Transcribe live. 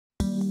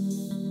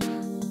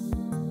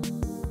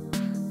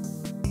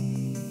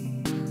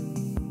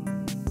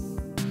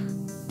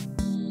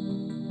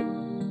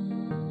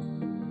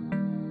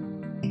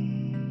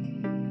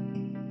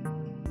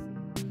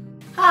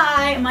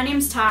Hi, my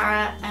name's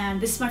Tara and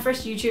this is my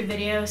first YouTube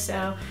video,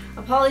 so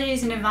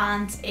apologies in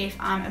advance if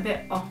I'm a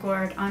bit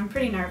awkward. I'm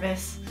pretty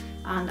nervous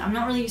and I'm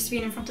not really used to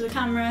being in front of the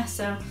camera,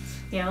 so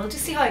yeah, we'll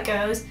just see how it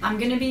goes. I'm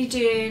going to be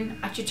doing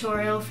a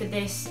tutorial for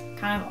this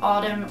kind of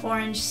autumn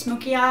orange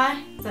smoky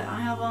eye that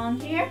I have on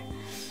here.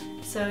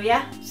 So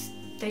yeah,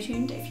 stay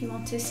tuned if you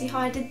want to see how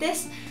I did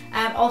this.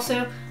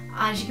 Also,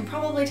 as you can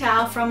probably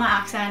tell from my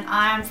accent,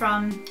 I am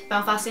from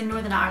Belfast in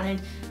Northern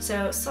Ireland,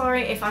 so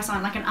sorry if I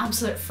sound like an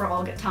absolute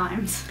frog at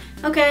times.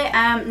 Okay,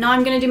 now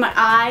I'm going to do my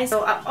eyes.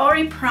 So I've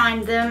already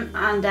primed them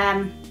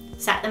and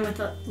set them with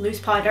a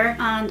loose powder,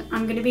 and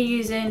I'm going to be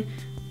using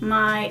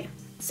my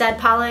Z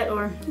palette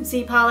or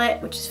Z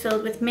palette, which is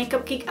filled with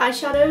Geek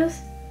eyeshadows,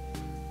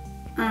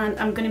 and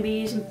I'm going to be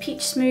using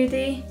Peach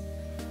Smoothie.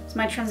 It's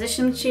my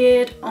transition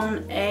shade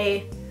on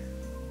a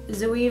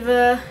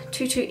Zoeva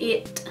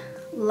 228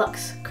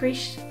 Luxe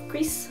crease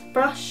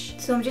brush.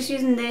 So I'm just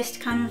using this to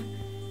kind of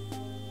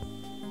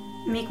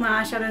make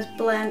my eyeshadows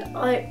blend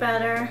out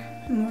better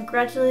and more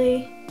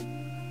gradually,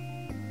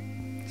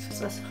 so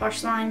it's less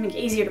harsh line, make it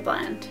easier to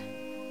blend.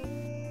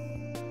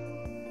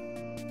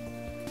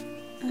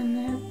 And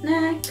then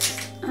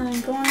next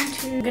I'm going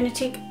to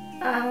take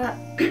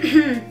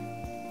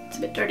it's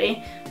a bit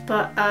dirty,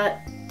 but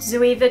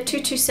Zoeva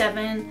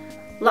 227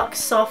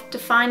 Luxe Soft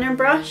Definer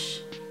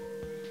brush.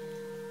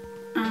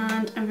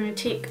 And I'm going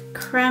to take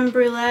Creme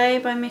Brulee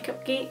by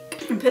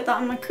Geek and put that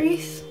on my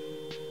crease.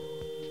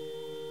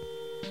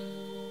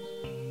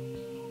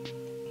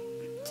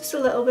 Just a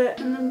little bit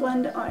and then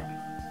blend it out.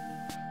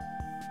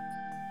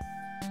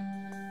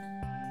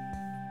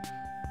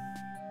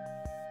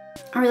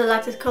 I really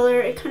like this colour,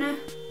 it kind of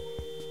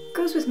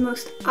goes with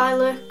most eye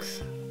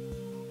looks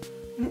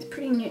and it's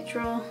pretty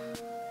neutral.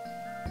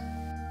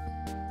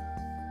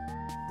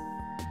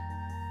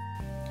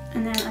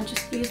 And then I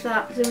just use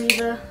that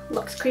Zoeva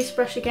Luxe crease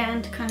brush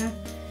again to kind of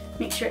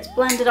make sure it's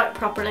blended out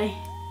properly.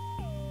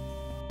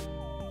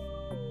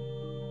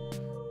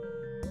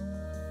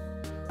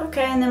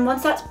 Okay, and then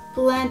once that's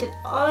blended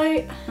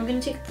out, I'm going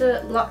to take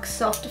the Luxe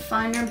Soft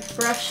Definer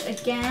brush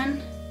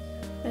again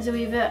by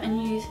Zoeva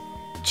and use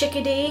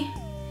Chickadee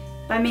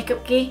by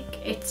Geek.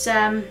 It's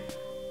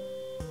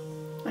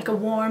like a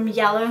warm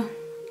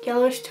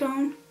yellowish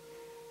tone.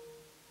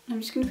 I'm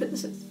just going to put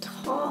this at the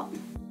top.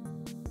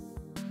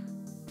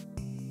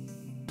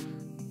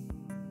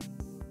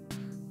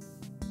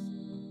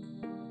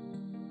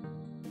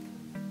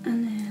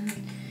 And then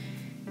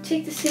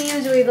take the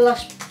same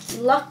Zoeva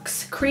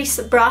Luxe crease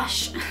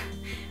brush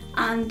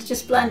and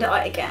just blend it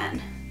out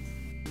again.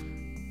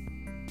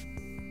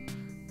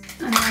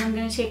 And then I'm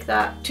going to take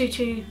that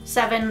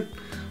 227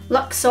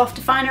 Luxe Soft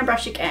Definer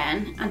brush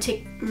again and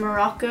take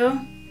Morocco,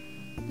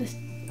 this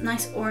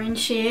nice orange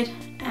shade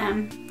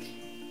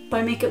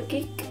by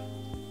Geek,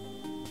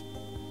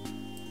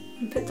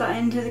 and put that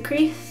into the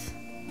crease.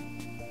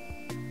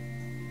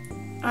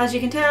 As you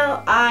can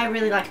tell, I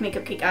really like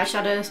Geek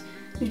eyeshadows.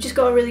 They've just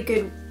got a really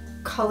good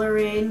colour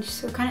range,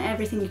 so kind of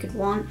everything you could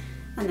want,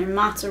 and their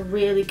mattes are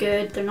really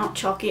good. They're not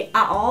chalky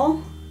at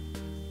all,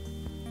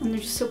 and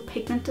they're just so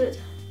pigmented.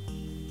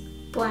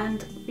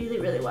 Blend really,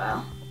 really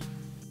well.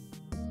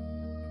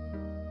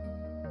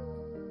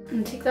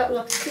 And take that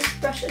Luxe crease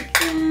brush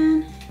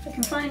again, if I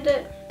can find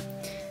it,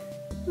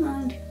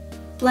 and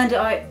blend it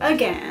out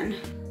again.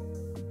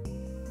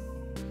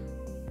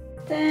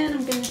 Then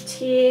I'm going to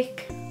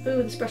take,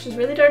 ooh, this brush is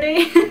really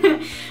dirty,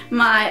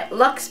 my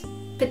Luxe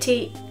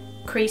Petite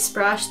crease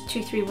brush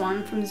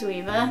 231 from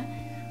Zoeva.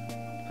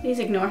 Please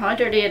ignore how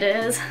dirty it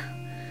is.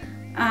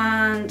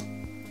 And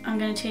I'm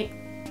going to take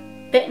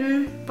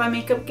Bitten by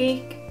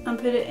Geek and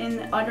put it in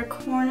the outer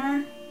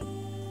corner.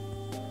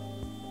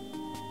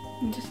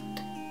 And just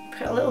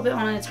put a little bit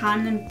on at a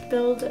time, then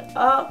build it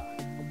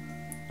up,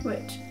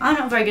 which I'm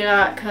not very good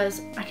at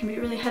because I can be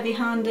really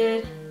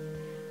heavy-handed,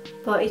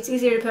 but it's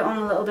easier to put on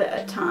a little bit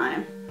at a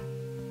time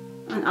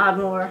and add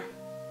more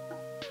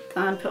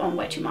than put on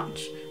way too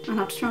much. I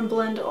have to try and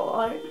blend it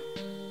all out.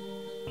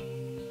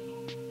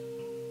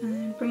 And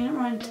then bring it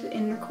around to the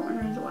inner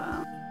corner as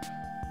well.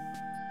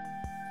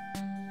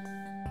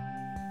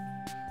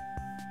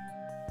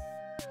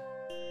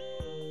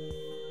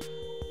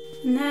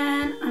 And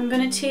then I'm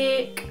going to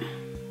take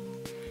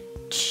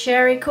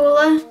Cherry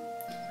Cola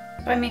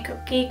by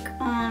Geek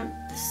on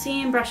the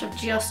same brush I've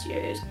just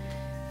used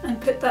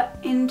and put that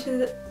into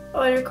the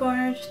outer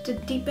corner just to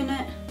deepen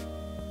it.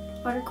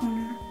 Outer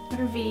corner,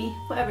 outer V,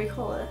 whatever you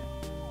call it.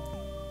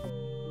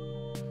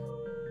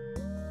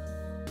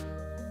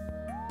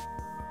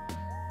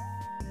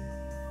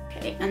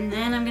 Okay, and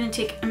then I'm going to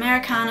take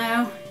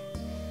Americano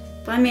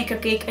by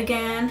Geek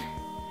again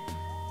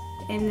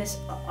in this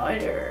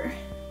outer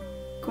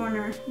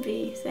corner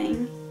V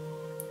thing.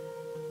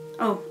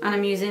 Oh, and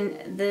I'm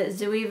using the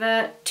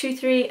Zoeva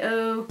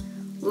 230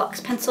 Luxe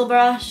pencil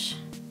brush.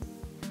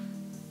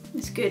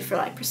 It's good for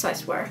like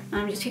precise work.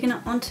 I'm just taking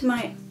it onto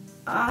my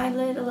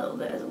eyelid a little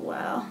bit as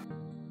well.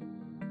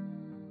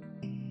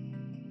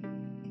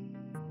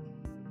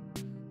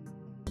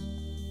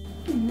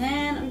 And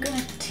then I'm going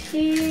to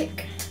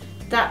take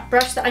that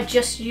brush that I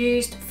just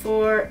used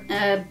for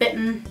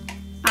Bitten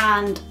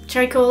and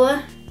Cherry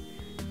Cola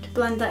to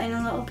blend that in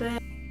a little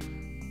bit.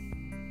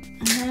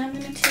 And then I'm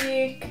going to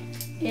take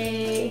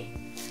a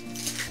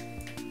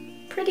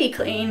pretty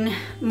clean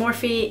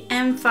Morphe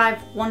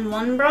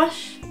M511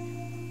 brush,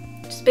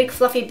 just a big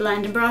fluffy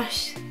blending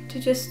brush to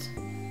just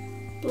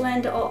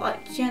blend it all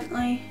out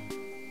gently.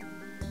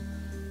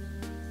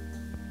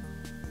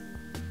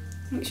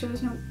 Make sure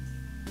there's no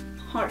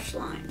harsh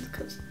lines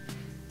because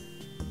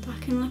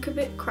that can look a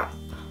bit crap.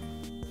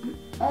 I'm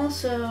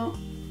also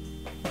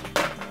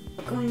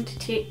going to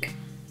take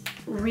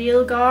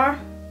Real Gar,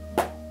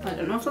 I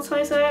don't know if that's how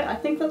you say it, I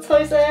think that's how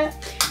you say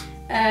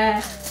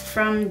it,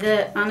 from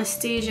the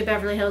Anastasia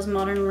Beverly Hills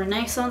Modern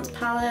Renaissance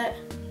palette.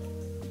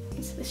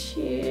 It's the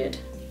shade.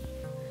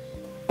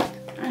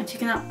 I'm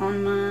taking that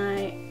on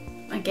my,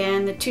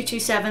 again, the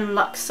 227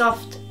 Luxe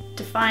Soft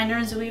Definer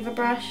Zoeva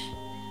brush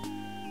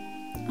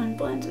and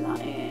blending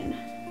that in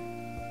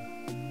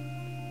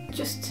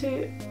just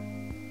to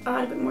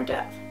add a bit more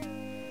depth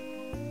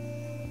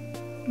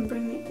and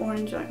bring the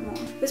orange out more.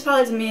 This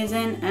palette is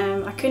amazing.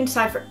 I couldn't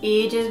decide for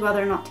ages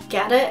whether or not to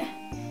get it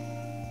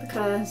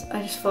because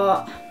I just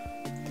thought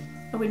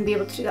I wouldn't be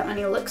able to do that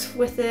many looks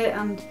with it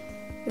and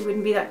it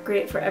wouldn't be that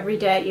great for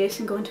everyday use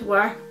and going to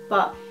work,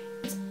 but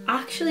it's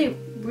actually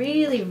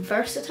really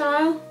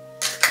versatile.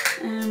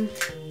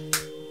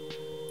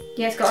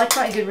 Yeah, it's got like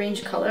quite a good range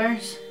of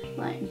colours,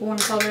 like warm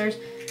colours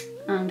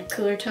and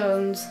cooler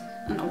tones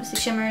and obviously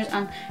shimmers,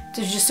 and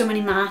there's just so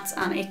many mattes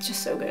and it's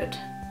just so good.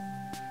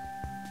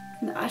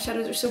 And the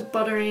eyeshadows are so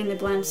buttery and they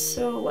blend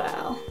so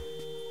well.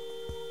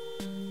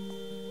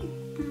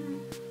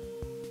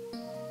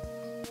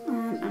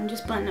 And I'm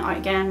just blending it out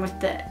again with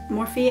the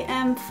Morphe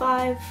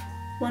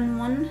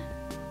M511.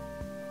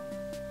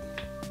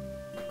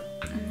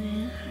 And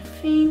then I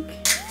think,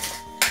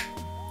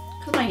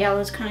 because my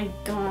yellow's kind of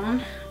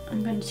gone,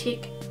 I'm going to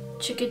take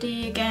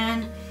Chickadee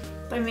again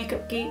by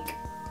Makeup Geek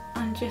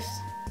and just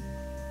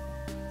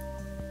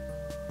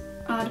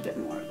add a bit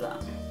more of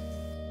that.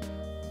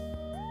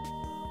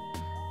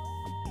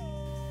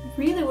 I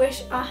really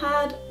wish I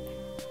had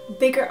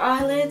bigger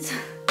eyelids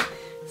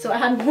so I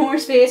had more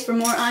space for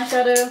more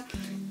eyeshadow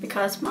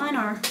because mine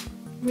are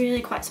really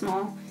quite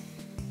small.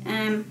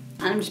 And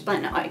I'm just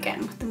blending it out again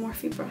with the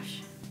Morphe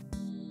brush.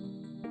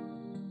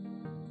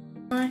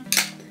 I'm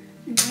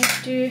going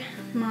to do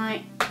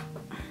my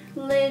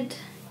lid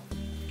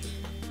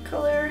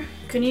colour.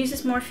 I'm going to use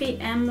this Morphe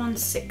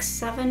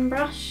M167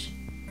 brush,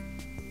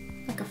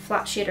 like a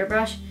flat shader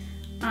brush,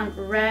 and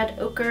Red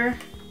Ochre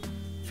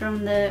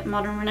from the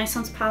Modern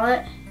Renaissance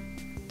palette.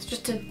 It's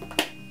just a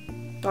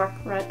dark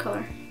red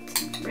colour.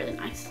 It's really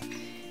nice.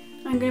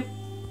 I'm going to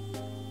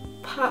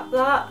pat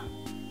that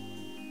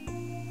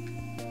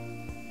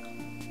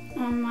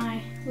on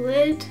my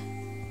lid.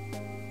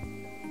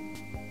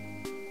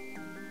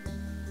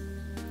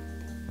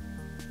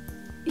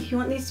 If you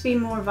want these to be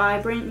more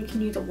vibrant, you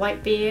can use a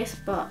white base,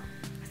 but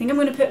I think I'm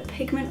going to put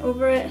pigment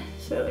over it,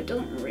 so it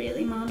doesn't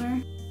really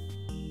matter.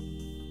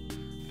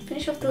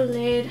 Finish off the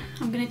lid,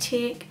 I'm going to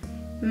take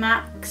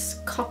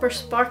MAC's Copper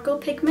Sparkle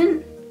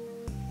Pigment.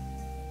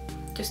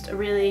 Just a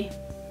really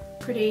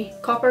pretty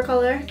copper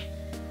colour.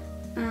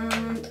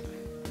 And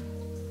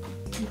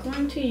I'm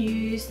going to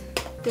use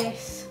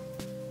this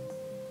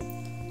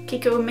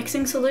Kiko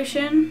mixing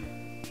solution.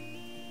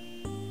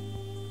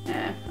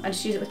 I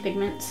just use it with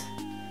pigments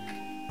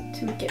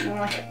to make it more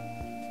like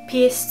a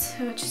paste,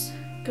 so it just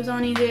goes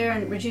on easier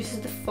and reduces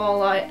the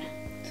fallout.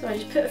 So I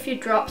just put a few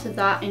drops of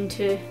that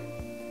into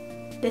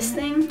this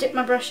thing, dip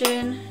my brush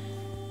in,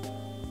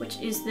 which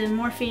is the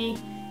Morphe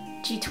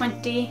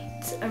G20.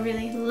 It's a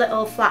really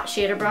little flat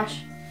shader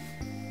brush,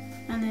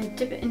 and then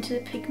dip it into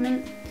the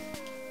pigment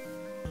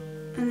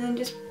and then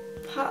just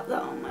pat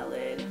that on my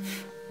lid.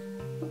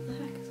 What the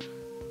heck is that?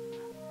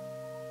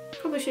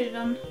 Probably should have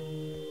done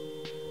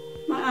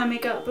my eye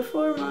makeup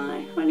before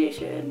my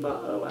foundation,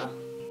 but oh well.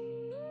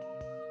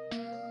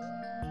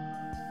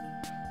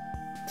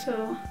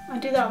 So I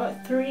do that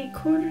about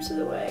 3/4 of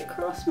the way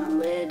across my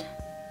lid.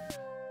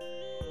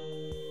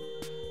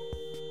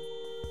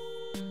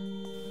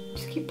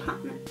 Just keep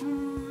patting it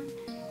on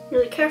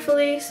really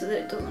carefully so that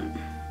it doesn't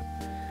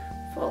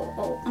fall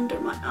all under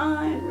my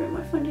eye and ruin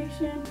my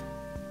foundation.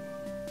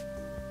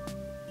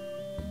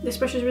 This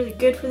brush is really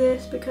good for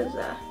this because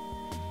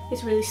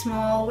it's really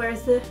small,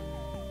 whereas the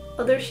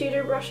other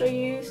shader brush I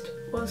used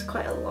was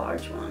quite a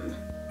large one.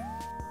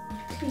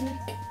 Take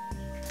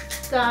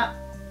that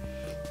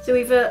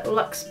Zoeva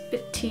Luxe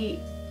Petite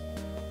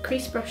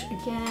crease brush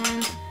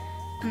again,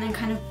 and then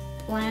kind of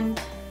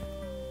blend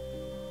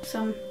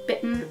some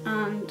Bitten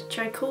and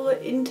Cherry Cola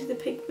into the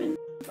pigment.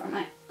 For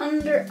my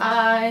under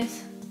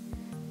eyes,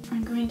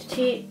 I'm going to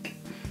take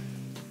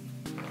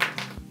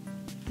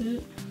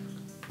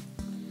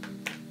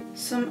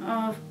some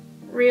of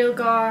Real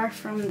Gar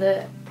from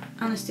the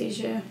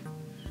Anastasia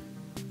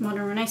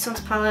Modern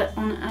Renaissance palette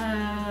on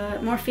a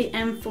Morphe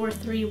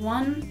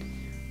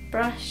M431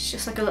 brush,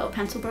 just like a little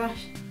pencil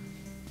brush,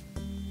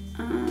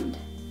 and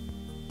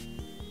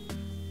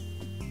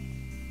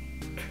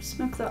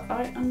smoke that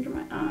out under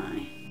my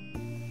eye.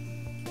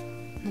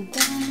 And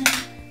then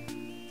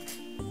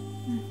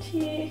I'm gonna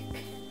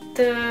take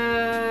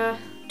the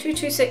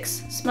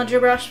 226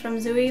 smudger brush from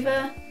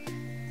Zoeva,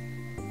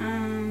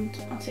 and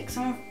I'll take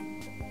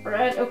some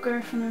red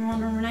ochre from the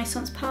Modern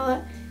Renaissance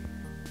palette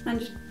and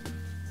just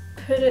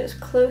put it as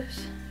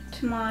close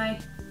to my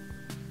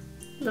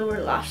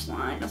lower lash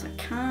line as I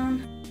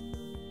can.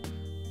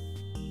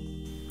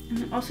 And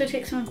then also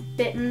take some of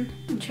Bitten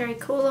and Cherry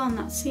Cola on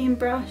that same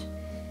brush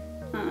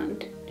and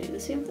do the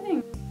same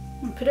thing.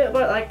 And put it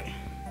about like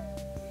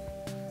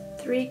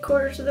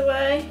 3/4 of the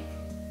way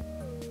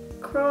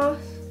across,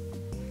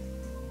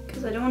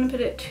 because I don't want to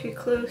put it too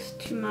close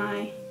to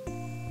my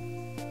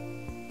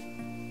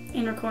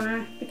inner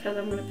corner, because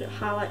I'm going to put a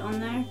highlight on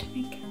there to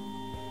make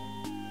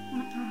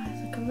my eyes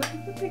look a little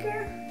bit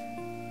bigger.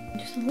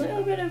 Just a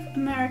little bit of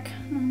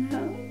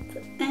Americano at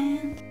the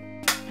end.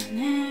 And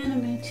then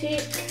I'm going to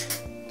take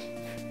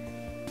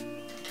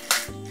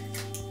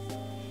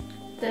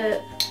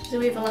the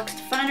Zoeva Luxe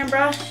Definer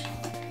brush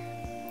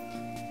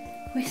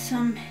with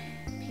some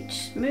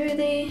peach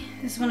smoothie.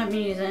 This is one I've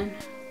been using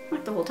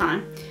like the whole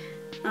time,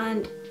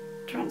 and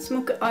try and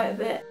smoke it out a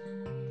bit.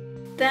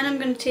 Then I'm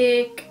going to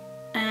take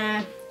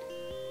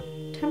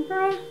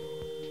Tempera, I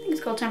think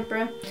it's called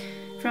Tempera,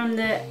 from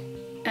the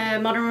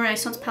Modern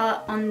Renaissance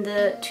palette on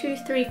the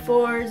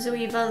 234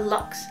 Zoeva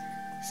Luxe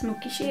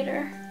Smoky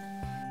Shader.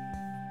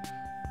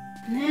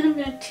 And then I'm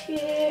going to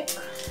take,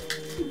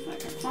 if I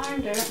can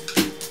find it,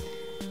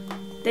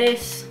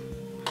 this,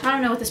 I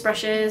don't know what this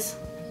brush is,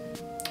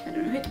 I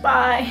don't know who to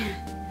buy,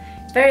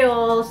 it's very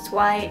old, it's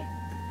white,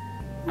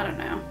 I don't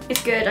know,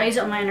 it's good, I use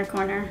it on my inner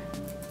corner.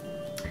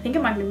 I think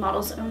it might be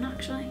Model's Own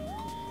actually.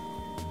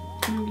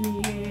 I'm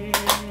going to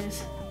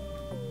use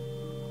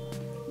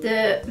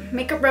the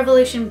Makeup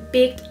Revolution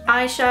Baked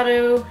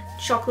Eyeshadow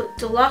Chocolate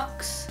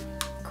Deluxe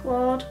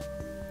Quad.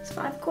 It's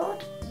 5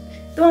 quad?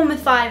 The one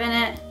with 5 in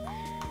it.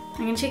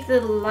 I'm going to take the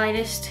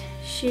lightest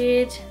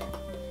shade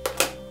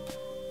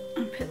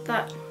and put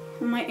that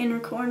on my inner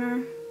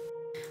corner.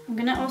 I'm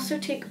going to also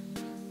take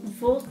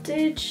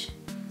Voltage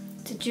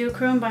to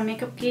Duochrome by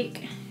Makeup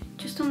Geek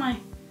just on my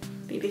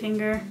baby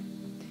finger.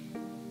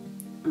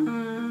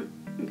 I'm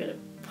going to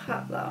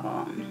pat that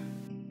on.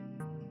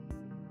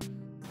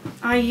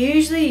 I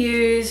usually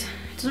use,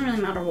 it doesn't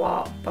really matter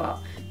what,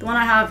 but the one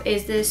I have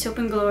is the Soap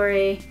 &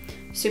 Glory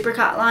Super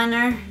Cat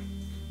Liner.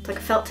 It's like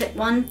a felt tip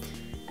one.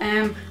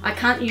 I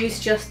can't use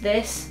just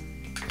this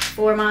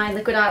for my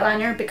liquid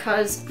eyeliner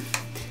because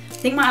I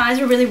think my eyes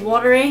are really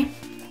watery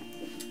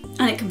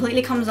and it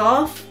completely comes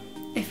off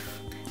if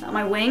at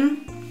my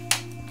wing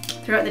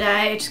throughout the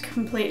day. It just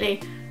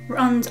completely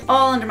runs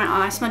all under my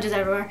eye, smudges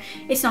everywhere.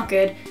 It's not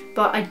good,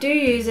 but I do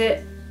use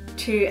it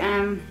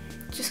to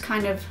just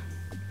kind of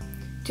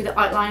do the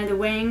outline of the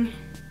wing,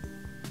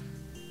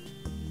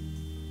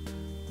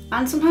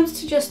 and sometimes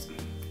to just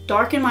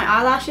darken my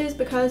eyelashes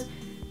because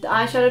the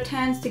eyeshadow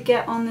tends to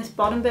get on this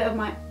bottom bit of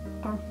my,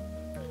 or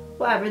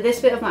whatever, this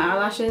bit of my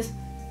eyelashes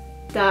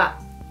that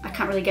I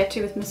can't really get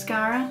to with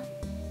mascara.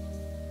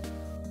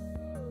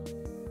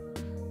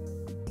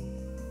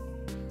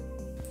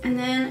 And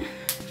then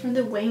for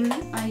the wing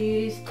I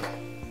use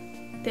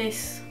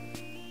this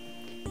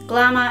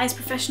Glam Eyes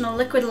Professional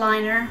Liquid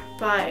Liner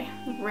by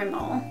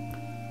Rimmel.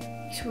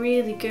 It's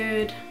really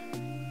good.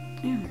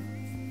 Ew.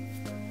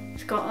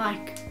 It's got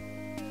like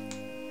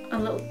a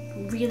little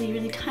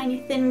really tiny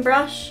thin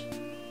brush,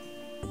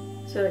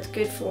 so it's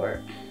good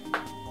for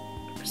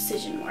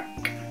precision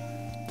work.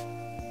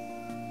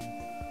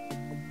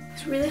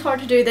 It's really hard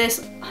to do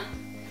this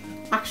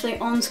actually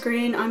on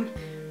screen. I've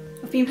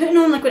been putting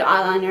on liquid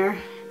eyeliner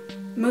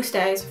most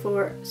days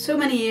for so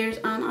many years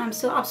and I'm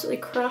still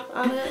absolutely crap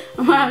at it.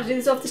 I'm gonna have to do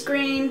this off the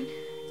screen.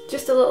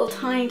 Just a little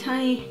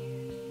tiny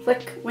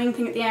flick wing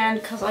thing at the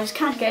end because I just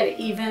can't get it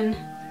even.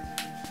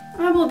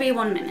 I will be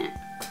 1 minute.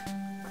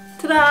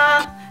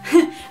 Ta-da!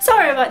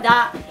 Sorry about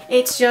that.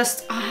 It's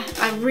just,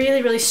 I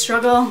really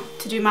struggle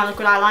to do my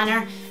liquid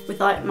eyeliner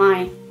without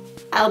my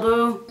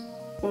elbow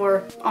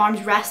or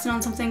arms resting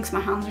on something because my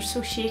hands are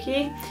so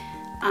shaky.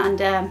 And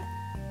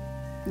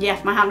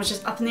yeah, my hand was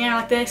just up in the air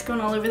like this,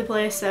 going all over the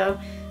place. So,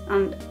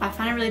 and I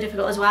find it really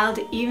difficult as well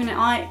to even it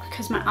out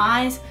because my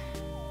eyes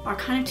are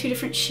kind of two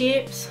different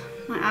shapes.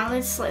 My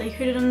eyelid's slightly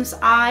hooded on this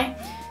eye,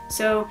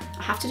 so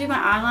I have to do my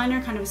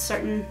eyeliner kind of a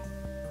certain,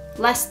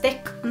 less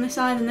thick on this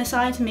side than this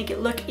side to make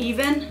it look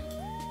even.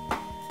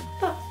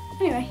 But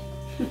anyway,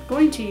 I'm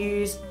going to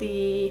use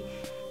the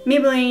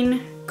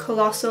Maybelline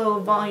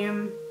Collosal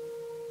Volume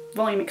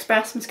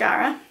Express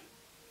Mascara.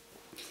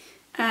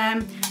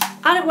 I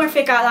don't wear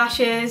fake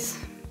eyelashes.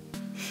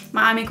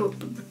 My eye makeup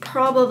would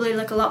probably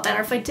look a lot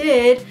better if I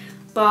did,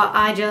 but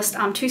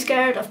I'm too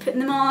scared of putting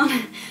them on.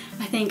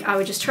 I think I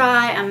would just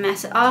try and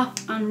mess it up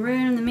and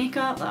ruin the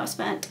makeup that I've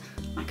spent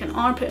like an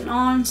hour putting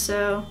on.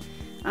 So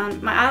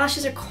my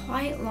eyelashes are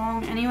quite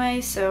long anyway,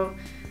 so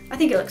I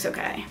think it looks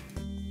okay.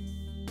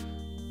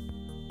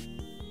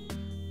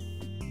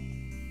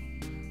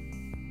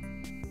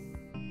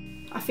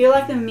 I feel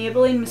like the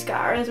Maybelline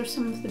mascaras are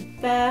some of the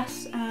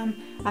best. I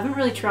haven't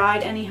really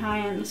tried any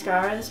high-end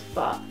mascaras,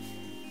 but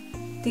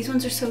these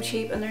ones are so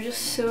cheap and they're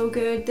just so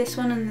good. This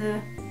one and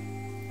the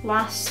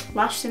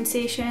Lash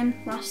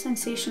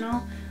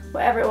Sensational,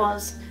 whatever it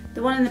was.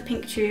 The one in the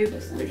pink tube,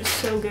 they're just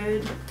so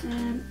good.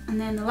 And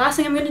then the last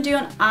thing I'm going to do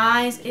on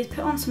eyes is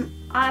put on some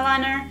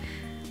eyeliner.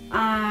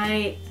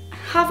 I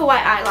have a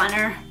white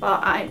eyeliner,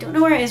 but I don't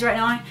know where it is right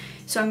now.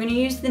 So I'm going to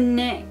use the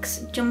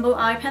NYX Jumbo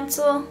Eye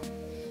Pencil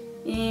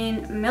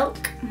in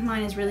Milk.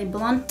 Mine is really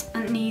blunt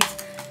and it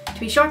needs to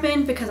be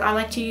sharpened because I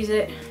like to use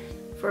it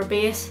for a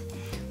base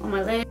on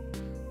my lid.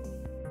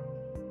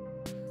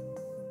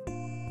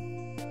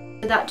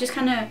 That just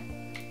kind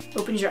of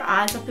opens your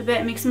eyes up a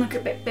bit, makes them look a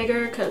bit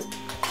bigger because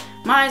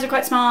my eyes are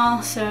quite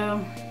small,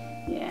 so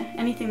yeah,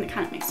 anything that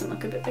kind of makes them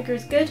look a bit bigger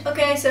is good.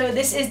 Okay, so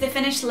this is the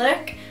finished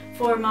look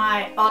for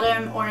my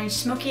Autumn Orange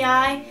Smoky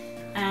Eye.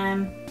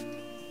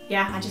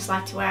 Yeah, I just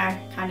like to wear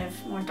kind of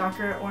more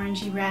darker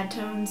orangey red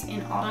tones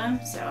in autumn,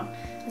 so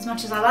as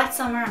much as I like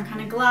summer, I'm kind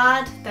of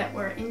glad that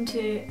we're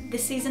into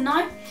this season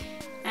now.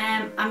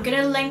 I'm going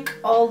to link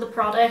all the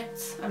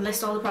products, and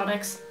list all the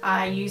products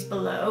I use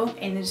below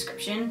in the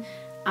description,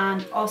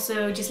 and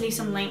also just leave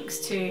some links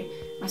to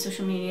my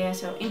social media,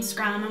 so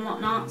Instagram and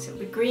whatnot. So it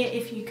would be great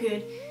if you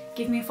could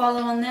give me a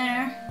follow on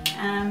there.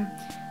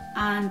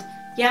 And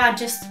yeah, I'd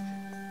just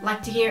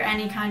like to hear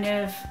any kind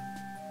of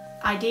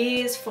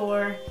ideas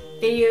for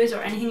videos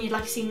or anything you'd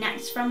like to see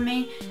next from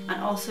me,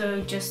 and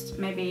also just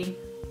maybe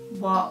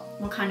what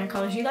kind of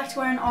colours you like to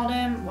wear in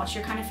autumn, what's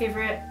your kind of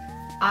favourite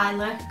eye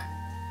look.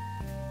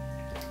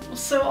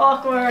 So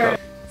awkward.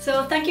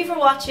 So thank you for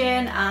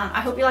watching.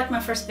 I hope you liked my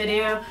first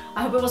video.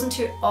 I hope it wasn't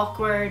too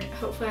awkward.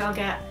 Hopefully I'll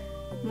get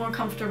more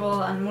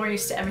comfortable and more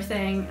used to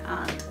everything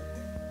and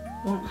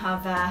won't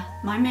have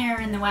my mirror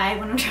in the way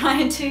when I'm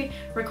trying to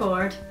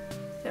record.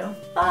 So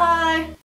bye!